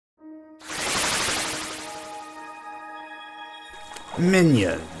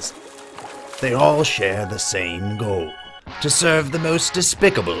Minions. They all share the same goal: to serve the most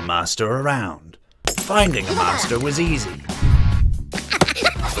despicable master around. Finding a master was easy.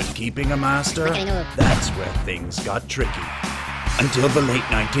 But keeping a master, that's where things got tricky. Until the late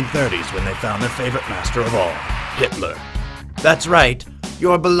 1930s, when they found their favorite master of all, Hitler. That's right,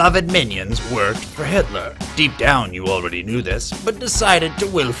 your beloved minions worked for Hitler. Deep down you already knew this, but decided to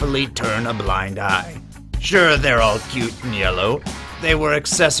willfully turn a blind eye. Sure, they're all cute and yellow. They were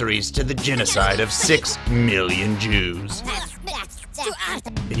accessories to the genocide of 6 million Jews.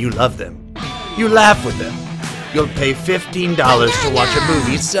 And you love them. You laugh with them. You'll pay $15 to watch a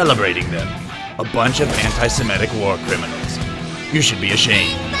movie celebrating them. A bunch of anti-Semitic war criminals. You should be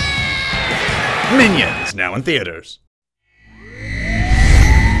ashamed. Minions, now in theaters.